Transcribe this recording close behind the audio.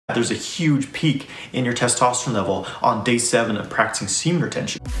There's a huge peak in your testosterone level on day 7 of practicing semen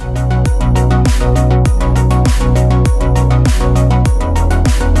retention.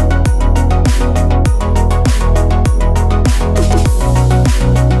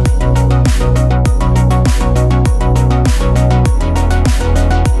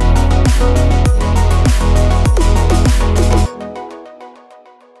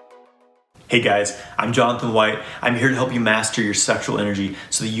 Hey guys, I'm Jonathan White. I'm here to help you master your sexual energy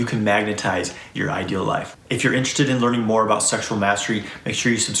so that you can magnetize your ideal life. If you're interested in learning more about sexual mastery, make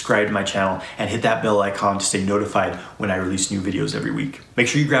sure you subscribe to my channel and hit that bell icon to stay notified when I release new videos every week. Make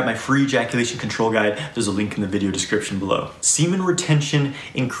sure you grab my free ejaculation control guide. There's a link in the video description below. Semen retention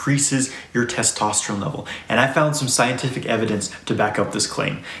increases your testosterone level, and I found some scientific evidence to back up this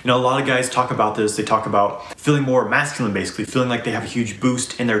claim. You know, a lot of guys talk about this. They talk about feeling more masculine, basically, feeling like they have a huge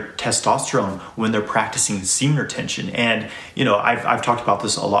boost in their testosterone when they're practicing semen retention. And you know, I've talked about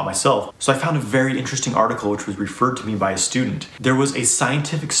this a lot myself. So I found a very interesting article which was referred to me by a student. There was a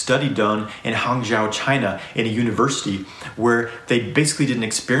scientific study done in Hangzhou, China, in a university, where they basically did an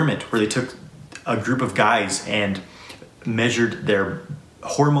experiment where they took a group of guys and measured their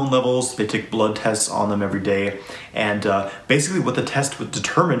hormone levels. They took blood tests on them every day, and basically what the test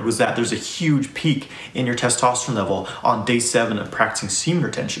determined was that there's a huge peak in your testosterone level on day 7 of practicing semen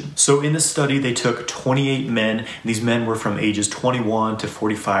retention. So in this study they took 28 men, and these men were from ages 21 to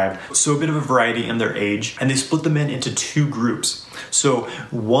 45, so a bit of a variety in their age, and they split the men into 2 groups. So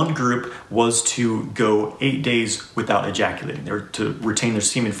one group was to go 8 days without ejaculating, or to retain their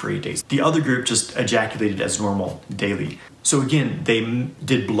semen for 8 days. The other group just ejaculated as normal daily. So again, they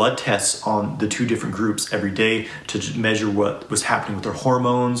did blood tests on the 2 different groups every day to measure what was happening with their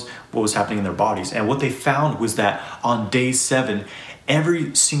hormones, what was happening in their bodies. And what they found was that on day 7,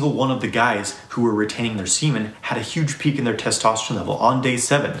 every single one of the guys who were retaining their semen had a huge peak in their testosterone level on day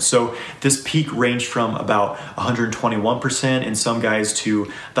 7. So this peak ranged from about 121% in some guys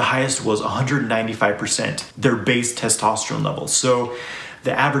to the highest was 195%, their base testosterone level. So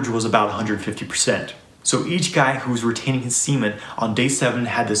the average was about 150%. So each guy who was retaining his semen on day 7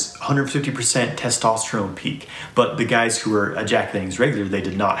 had this 150% testosterone peak, but the guys who were ejaculating as regular, they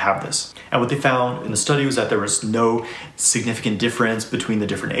did not have this. And what they found in the study was that there was no significant difference between the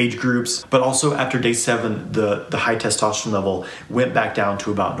different age groups, but also after day 7, the high testosterone level went back down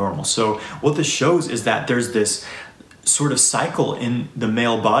to about normal. So what this shows is that there's this sort of cycle in the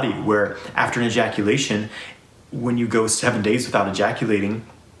male body where after an ejaculation, when you go 7 days without ejaculating,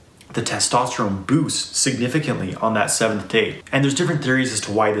 the testosterone boosts significantly on that 7th day. And there's different theories as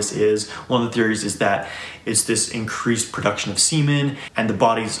to why this is. One of the theories is that it's this increased production of semen and the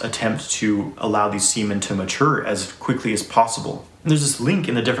body's attempt to allow these semen to mature as quickly as possible. And there's this link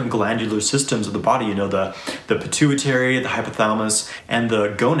in the different glandular systems of the body, you know, the pituitary, the hypothalamus, and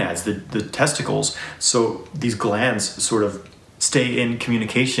the gonads, the testicles. So these glands sort of stay in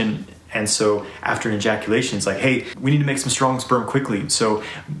communication. And so after an ejaculation, it's like, hey, we need to make some strong sperm quickly. So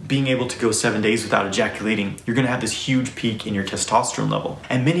being able to go 7 days without ejaculating, you're gonna have this huge peak in your testosterone level.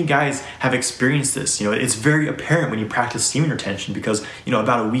 And many guys have experienced this. You know, it's very apparent when you practice semen retention because, you know,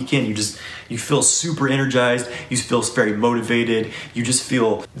 about a week in, you feel super energized, you feel very motivated, you just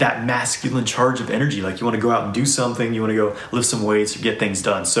feel that masculine charge of energy, like you wanna go out and do something, you wanna go lift some weights, get things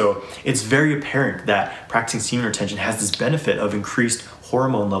done. So it's very apparent that practicing semen retention has this benefit of increased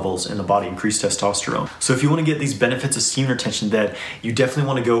hormone levels in the body, increased testosterone. So if you want to get these benefits of semen retention, then you definitely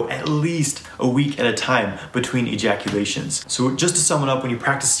want to go at least a week at a time between ejaculations. So just to sum it up, when you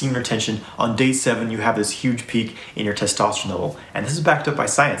practice semen retention, on day 7 you have this huge peak in your testosterone level. And this is backed up by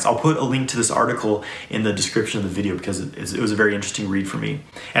science. I'll put a link to this article in the description of the video because it was a very interesting read for me.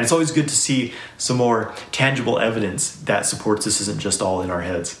 And it's always good to see some more tangible evidence that supports this isn't just all in our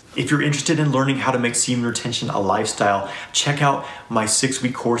heads. If you're interested in learning how to make semen retention a lifestyle, check out my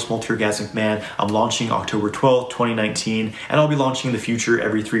 6-week course, Multi-Orgasmic Man. I'm launching October 12th, 2019, and I'll be launching in the future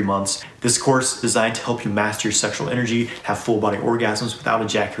every 3 months. This course is designed to help you master your sexual energy, have full body orgasms without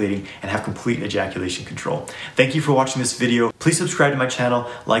ejaculating, and have complete ejaculation control. Thank you for watching this video. Please subscribe to my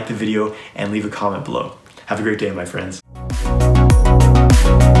channel, like the video, and leave a comment below. Have a great day, my friends.